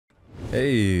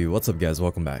Hey, what's up guys?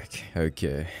 Welcome back.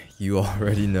 Okay, you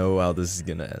already know how this is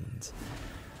gonna end.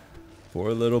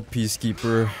 Poor little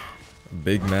Peacekeeper, a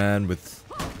big man with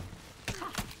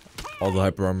all the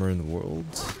hyper armor in the world.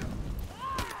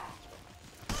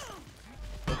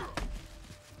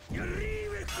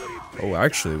 Oh,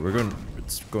 actually,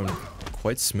 it's going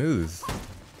quite smooth.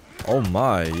 Oh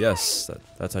my, yes,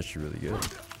 that's actually really good.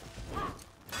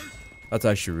 That's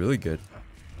actually really good.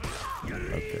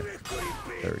 Okay,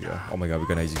 there we go. Oh my god, we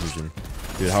got an execution.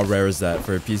 Dude, how rare is that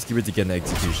for a Peacekeeper to get an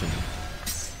execution?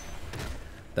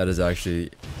 That is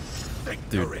actually...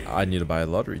 Dude, I need to buy a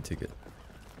lottery ticket.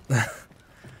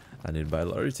 I need to buy a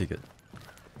lottery ticket.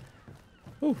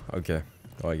 Oh, okay.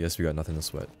 Oh, I guess we got nothing to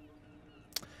sweat.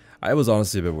 I was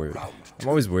honestly a bit worried. I'm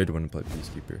always worried when I play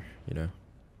Peacekeeper, you know?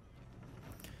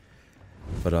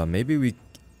 But maybe we...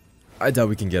 I doubt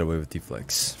we can get away with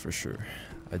deflex, for sure.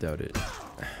 I doubt it.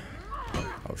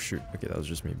 Oh shoot, okay, that was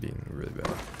just me being really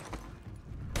bad.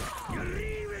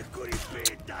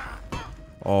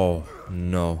 Oh,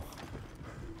 no.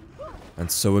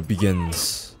 And so it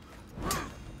begins.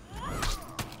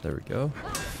 There we go.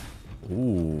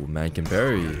 Ooh, man can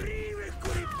parry.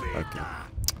 Okay.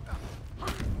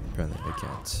 Apparently I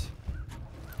can't.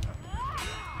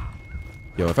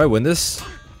 Yo, if I win this...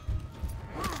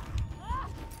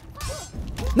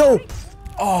 No!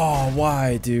 Oh,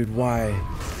 why, dude? Why?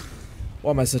 Why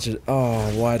am I such a...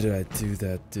 Oh, why did I do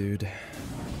that, dude?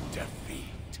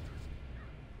 Defeat.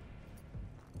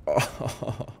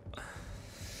 Oh.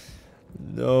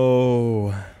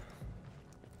 No.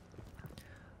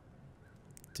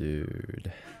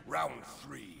 Dude. Round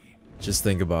 3. Just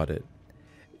think about it.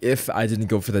 If I didn't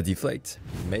go for the deflect,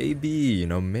 maybe, you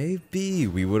know, maybe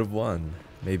we would have won.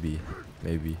 Maybe.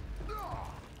 Maybe.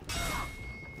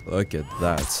 Look at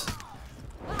that.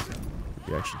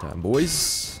 Reaction time,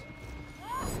 boys.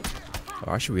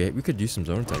 Oh, actually, we could use some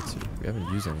zone attacks here. We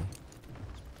haven't used any.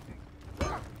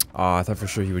 Ah, I thought for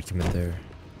sure he would commit there.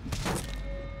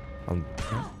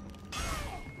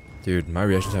 Dude, my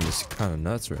reaction time is kind of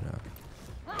nuts right now.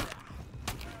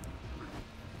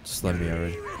 Just let me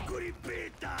already.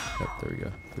 Yep, there we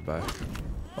go. Goodbye.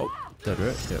 Oh, dead,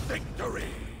 right? Yep. Victory.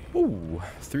 Ooh,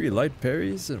 3 light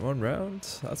parries in 1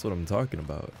 round? That's what I'm talking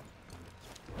about.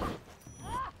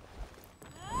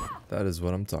 That is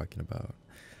what I'm talking about.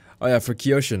 Oh yeah, for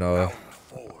Kyoshin,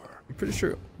 I'm pretty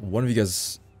sure one of you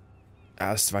guys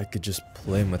asked if I could just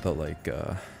play him without like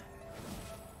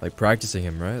practicing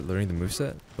him, right? Learning the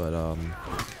moveset. But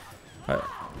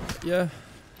yeah,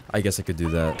 I guess I could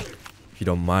do that if you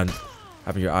don't mind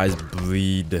having your eyes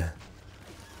bleed.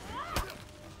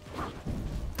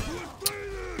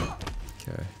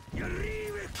 Okay.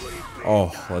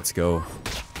 Oh, let's go.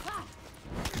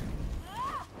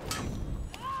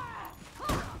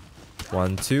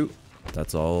 One, 2.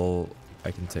 That's all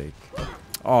I can take.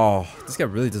 Oh, this guy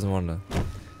really doesn't want to.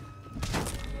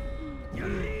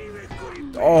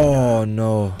 Oh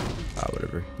no. Ah,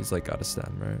 whatever. He's like out of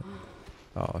stam, right?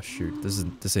 Oh shoot,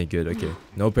 this ain't good. Okay,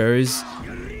 no parries.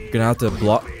 Gonna have to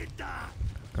block.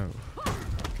 Oh,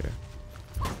 okay.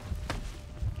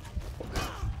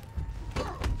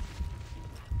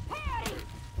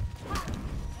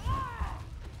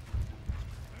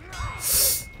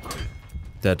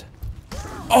 Dead.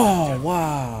 Oh,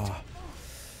 wow.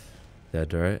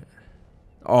 Dead, right?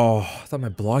 Oh, I thought my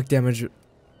block damage...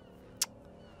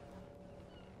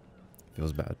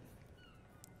 Feels bad.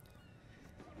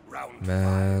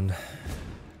 Man.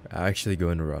 Actually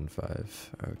going to round 5.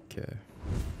 Okay.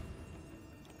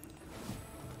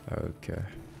 Okay.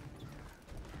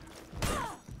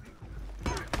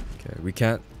 Okay, we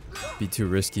can't be too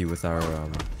risky with our...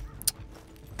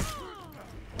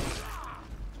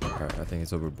 Alright, I think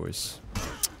it's over, boys.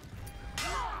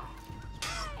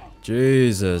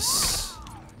 Jesus.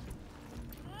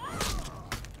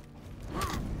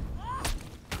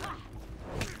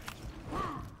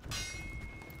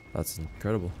 That's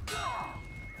incredible.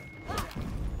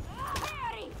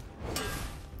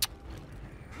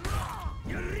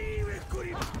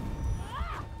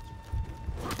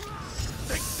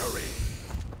 Victory.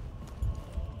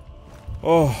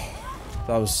 Oh,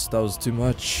 that was too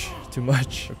much. Too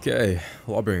much. Okay,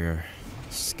 Lawbringer.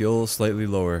 Skill slightly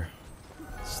lower.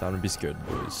 It's time to be scared,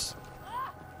 boys.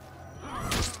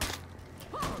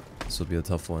 This will be a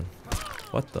tough one.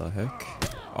 What the heck?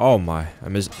 Oh my! I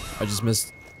just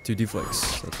missed 2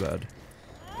 deflects. That's bad.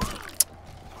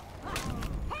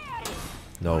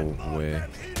 No way.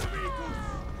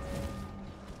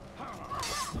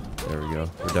 There we go.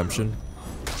 Redemption.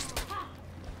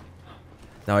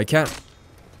 Now I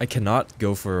cannot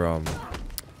go for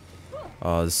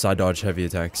the side dodge heavy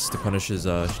attacks to punish his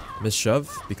miss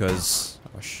shove because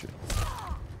oh shit.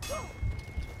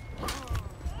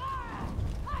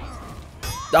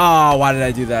 Ah, why did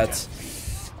I do that?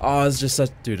 Oh, it's just such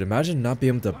dude. Imagine not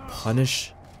being able to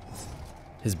punish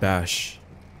his bash,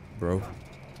 bro.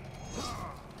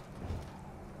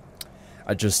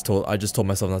 I just told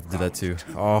myself not to do that too.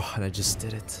 Oh, and I just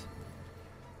did it.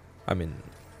 I mean,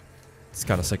 it's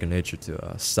kind of second nature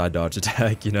to side dodge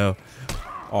attack, you know.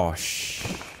 Oh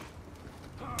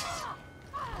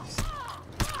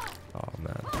oh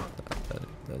man,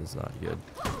 that is not good.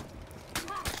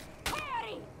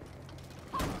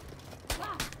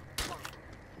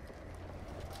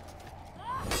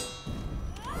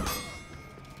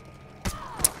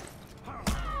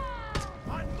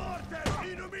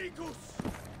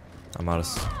 I'm out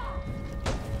of.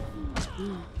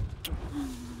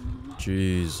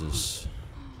 Jesus.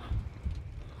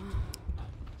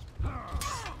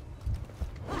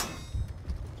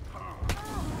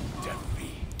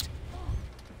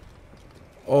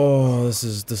 Oh, this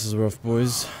is rough,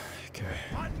 boys. Okay.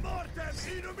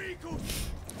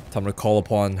 Time to call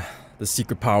upon the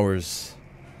secret powers.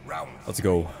 Let's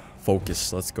go.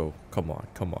 Focus. Let's go. Come on.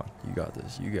 Come on. You got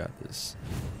this. You got this.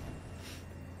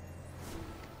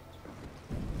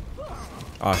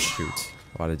 Ah, shoot.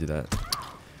 Why did I do that?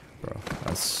 Bro,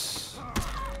 that's...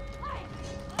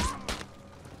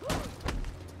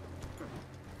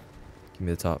 Give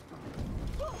me the top.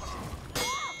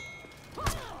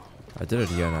 I did it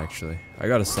again, actually. I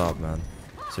gotta stop, man.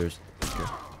 Seriously. Okay.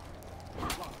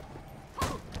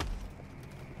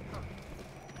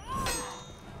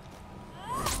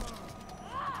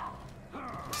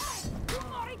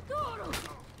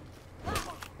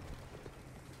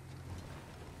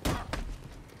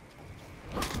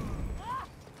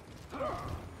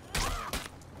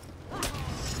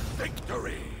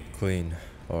 Clean.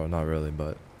 Oh, not really,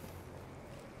 but...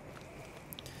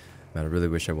 Man, I really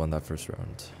wish I won that first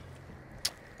round.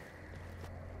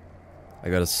 I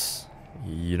gotta...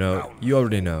 You know, you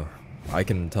already know. I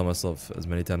can tell myself as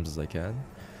many times as I can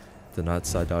to not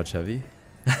side dodge heavy.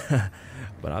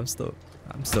 But I'm still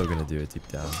gonna do it deep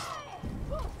down.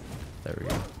 There we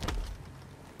go.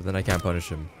 But then I can't punish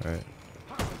him, right?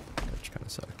 Which kind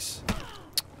of sucks.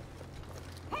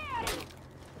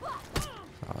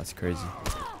 Oh, that's crazy.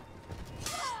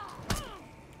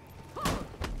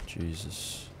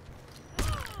 Jesus.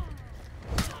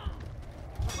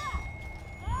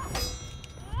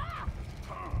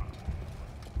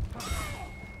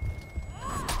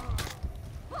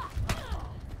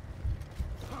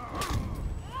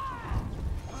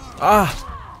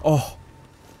 Ah! Oh!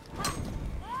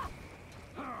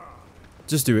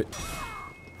 Just do it.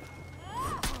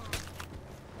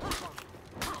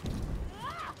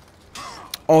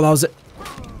 Oh, that was it.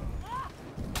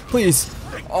 Please.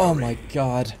 Oh my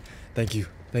god. Thank you.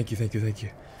 Thank you, thank you, thank you.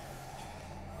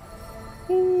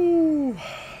 Ooh.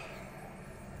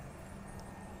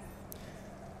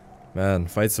 Man,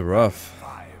 fights are rough.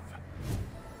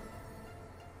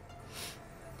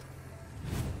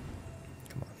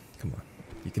 Come on, come on.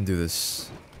 You can do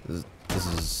this. This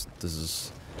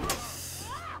is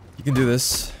you can do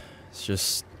this. It's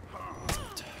just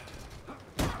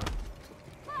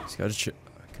gotta chill.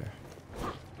 Okay.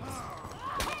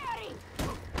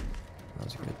 That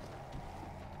was good.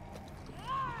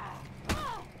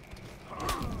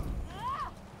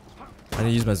 I need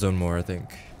to use my zone more, I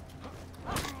think.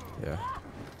 Yeah.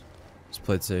 Just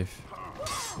play it safe.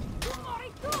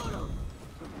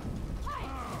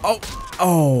 Oh!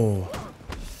 Oh!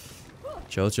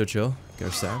 Chill, chill, chill. Go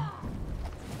Sam.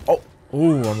 Oh!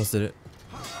 Ooh, almost did it.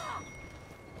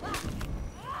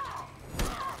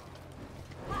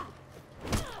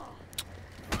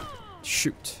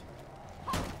 Shoot.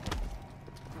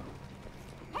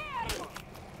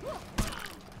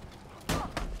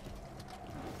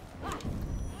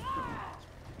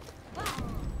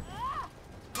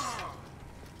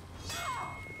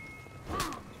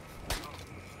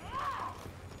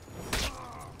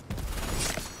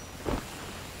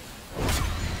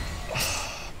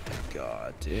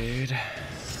 Dude.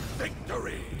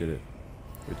 Victory. We did it.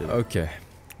 We did it. Okay.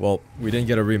 Well, we didn't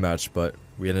get a rematch, but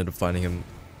we ended up finding him.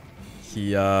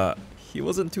 He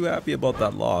wasn't too happy about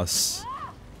that loss.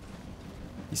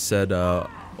 He said,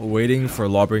 waiting for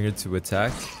Lawbringer to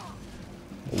attack.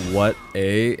 What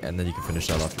a, and then you can finish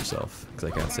that off yourself.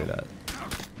 Because I can't say that.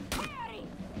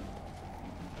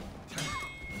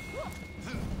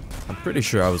 I'm pretty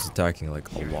sure I was attacking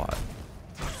like a lot.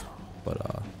 But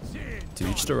to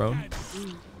each their own.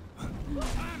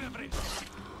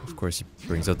 Of course, he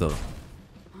brings out the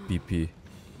BP.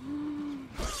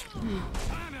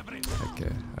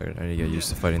 Okay, I need to get used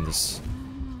to fighting this.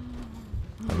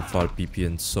 I haven't fought BP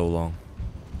in so long.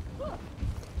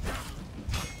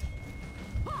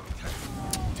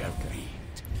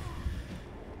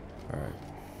 Alright.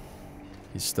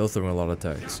 He's still throwing a lot of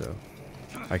attacks, so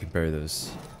I can parry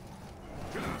those.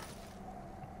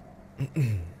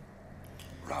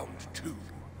 Round 2.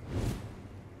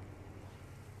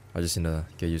 I just need to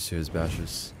get used to his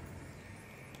bashes.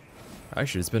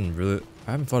 Actually, it's been really...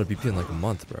 I haven't fought a BP in like a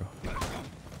month, bro.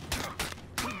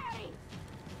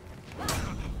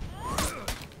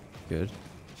 Good.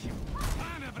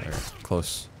 Alright,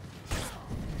 close.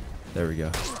 There we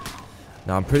go.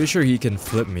 Now, I'm pretty sure he can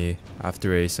flip me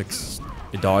after a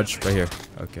dodge right here.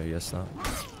 Okay, yes, not.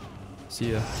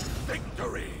 See ya.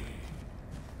 Victory.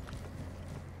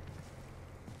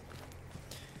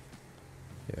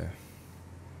 Yeah.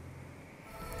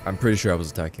 I'm pretty sure I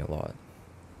was attacking a lot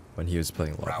when he was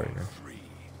playing Lawbringer.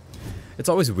 It's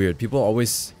always weird. People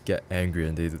always get angry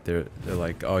and they're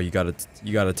like, "Oh, you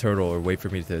gotta turtle or wait for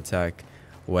me to attack,"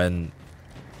 when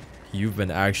you've been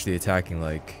actually attacking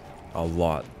like a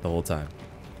lot the whole time.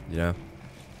 You know?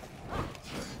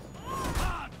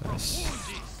 Nice.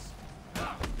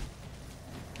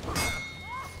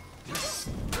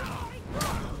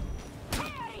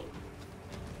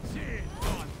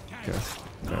 Okay.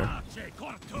 There.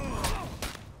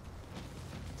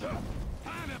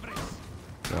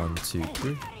 1, 2,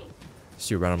 3.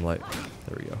 See you random light.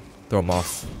 There we go. Throw him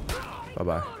off. Bye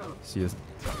bye. See you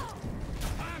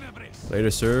later,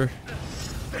 sir.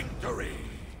 Victory.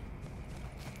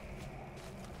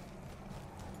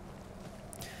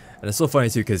 And it's so funny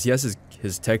too, because he has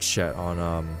his text chat on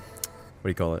what do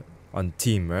you call it? On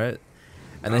team, right?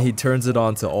 And then he turns it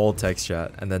on to all text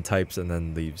chat and then types and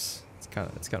then leaves. It's kind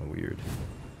of weird.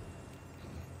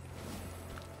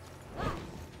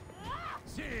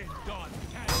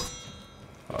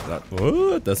 Oh,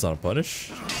 what? That's not a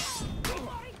punish.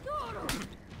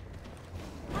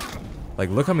 Like,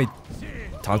 look how many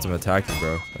times I'm attacking,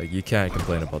 bro. Like, you can't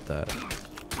complain about that.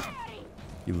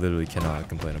 You literally cannot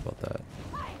complain about that.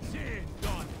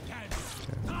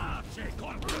 Okay.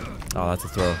 Oh, that's a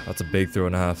throw. That's a big throw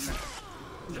and a half.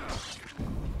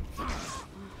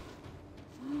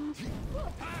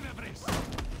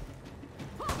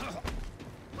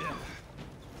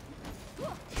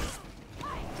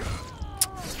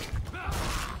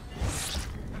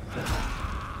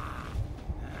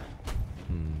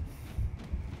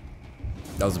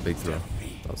 That was a big throw.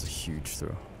 That was a huge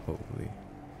throw. Holy.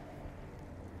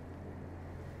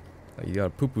 Like, you got a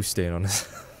poo-poo stain on his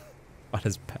on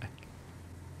his back.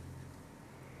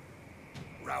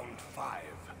 Round 5.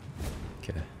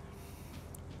 Okay.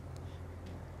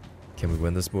 Can we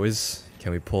win this, boys?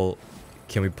 Can we pull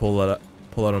out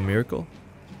a miracle?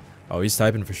 Oh, he's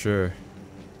typing for sure.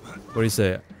 What do you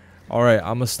say? Alright,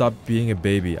 I'm gonna stop being a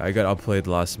baby. I got outplayed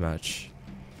last match.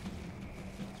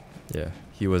 Yeah,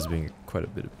 he was being quite a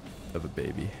bit of a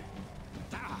baby.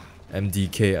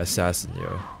 MDK assassin,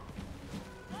 yo.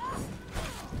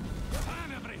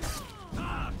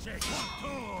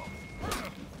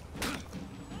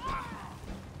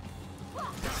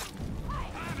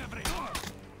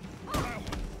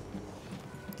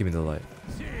 Give me the light.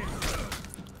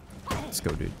 Let's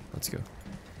go, dude. Let's go.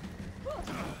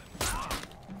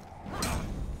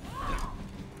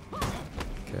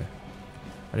 Okay.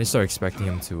 I need to start expecting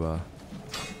him to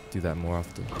do that more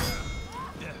often.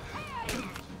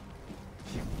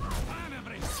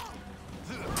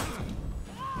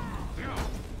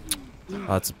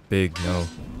 That's big, no.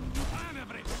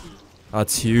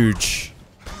 That's huge.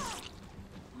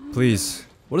 Please.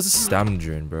 What is this stamina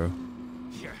drain, bro?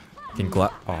 Can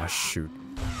oh shoot.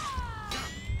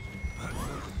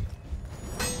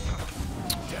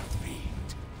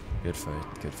 Good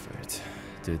fight, good fight.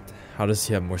 Dude, how does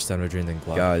he have more stamina drain than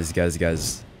Gladiator?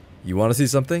 Guys. You want to see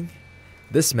something?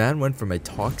 This man went from a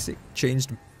toxic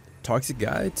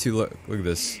guy to look at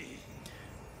this.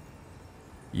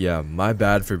 Yeah, my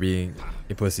bad for being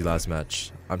a pussy last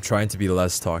match. I'm trying to be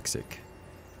less toxic.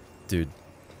 Dude.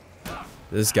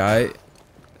 This guy,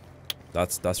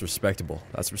 that's respectable.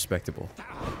 That's respectable.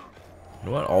 You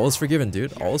know what? All is forgiven,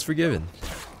 dude. All is forgiven.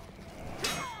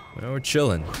 You know, we're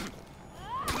chilling.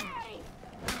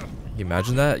 Can you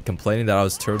imagine that? Complaining that I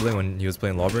was turtling when he was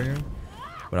playing Lawbringer?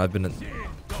 When I've been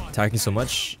attacking so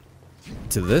much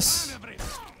to this?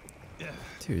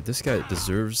 Dude, this guy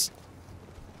deserves...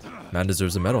 Man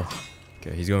deserves a medal.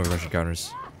 Okay, he's going for Russian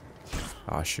counters.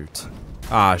 Ah, shoot.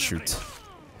 Ah, shoot.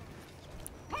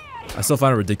 I still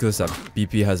find it ridiculous that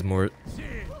BP has more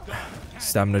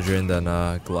stamina drain than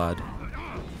Glad.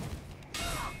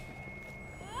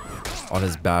 On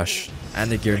his bash.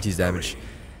 And it guarantees damage.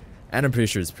 And I'm pretty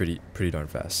sure it's pretty darn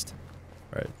fast.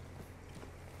 Right.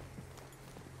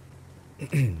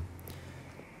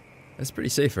 That's pretty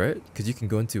safe, right? Because you can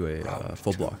go into a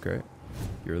full block, right?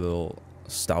 Your little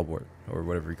stalwart, or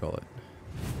whatever you call it.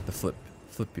 The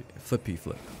flippy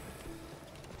flip.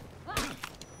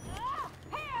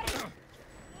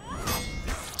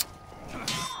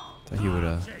 Thought he would,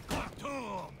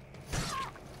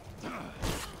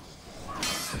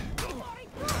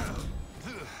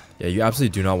 Yeah, you absolutely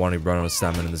do not want to run out of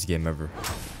stamina in this game ever.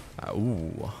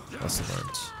 Ooh, lesson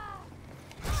learned.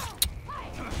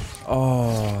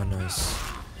 Oh, nice.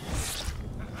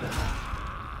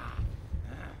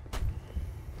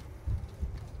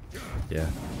 Yeah.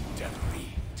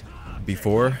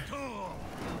 Before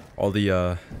all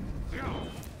the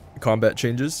combat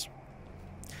changes,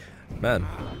 man,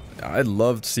 I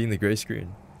loved seeing the gray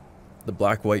screen, the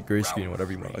black-white gray screen,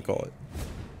 whatever you want to call it.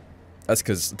 That's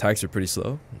because attacks are pretty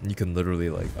slow. You can literally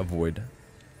like avoid,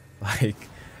 like,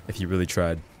 if you really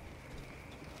tried.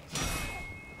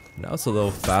 Now it's a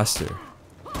little faster.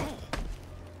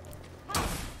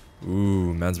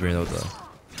 Ooh, man's bringing out the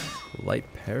light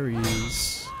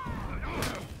parries.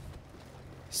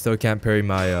 Still can't parry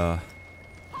my that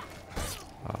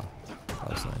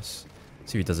was nice.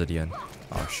 See if he does it again.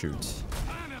 Oh shoot.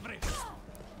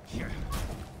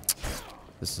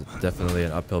 This is definitely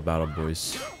an uphill battle,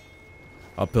 boys.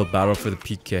 Uphill battle for the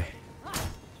PK.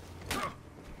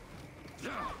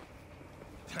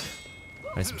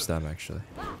 I need some stam actually.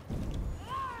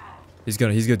 He's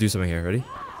gonna do something here. Ready?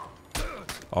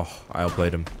 Oh, I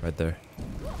outplayed him right there.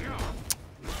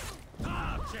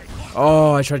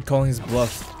 Oh, I tried calling his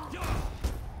bluff.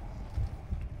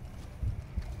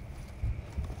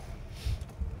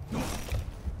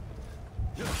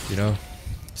 You know,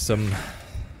 some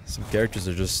characters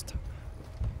are just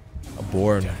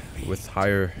born with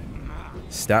higher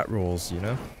stat rolls, you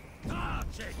know?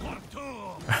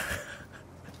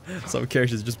 Some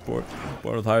characters are just born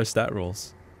with higher stat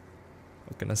rolls.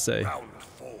 What can I say?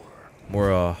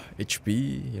 More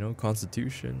HP, you know,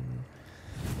 constitution,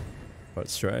 but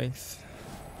strength.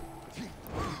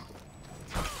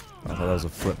 I thought that was a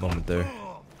flip moment there.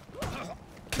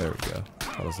 There we go.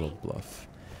 That was a little bluff.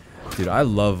 Dude, I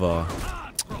love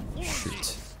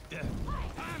shoot.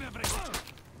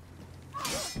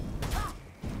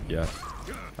 Yeah.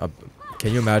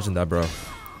 Can you imagine that, bro?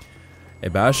 A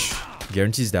bash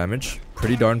guarantees damage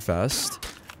pretty darn fast.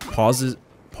 Pauses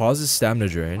stamina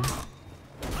drain.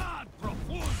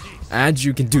 And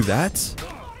you can do that?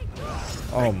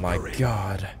 Oh my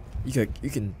god. You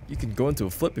can go into a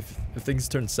flip if things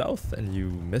turn south and you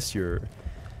miss your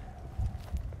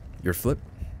flip.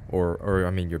 Or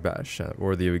I mean your bash.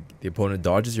 Or the opponent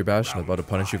dodges your bash and about to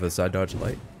punish you for the side dodge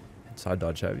light. Side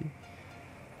dodge heavy.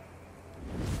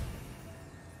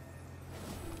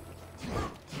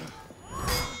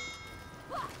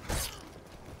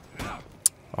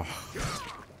 Oh.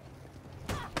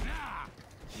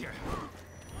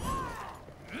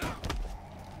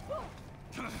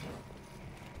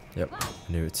 Yep,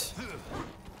 knew it.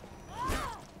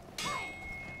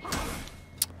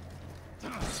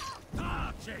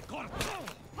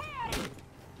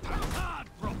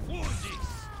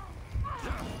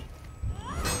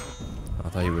 I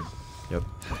thought he would. Yep,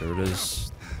 there it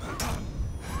is.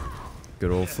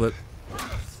 Good old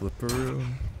flipperoo.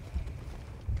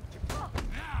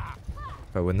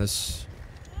 If I win this,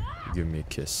 you give me a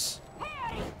kiss.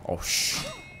 Oh shh.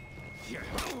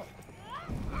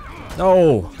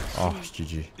 No! Oh,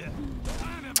 GG.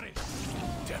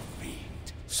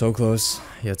 So close,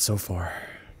 yet so far.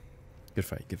 Good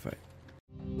fight, good fight.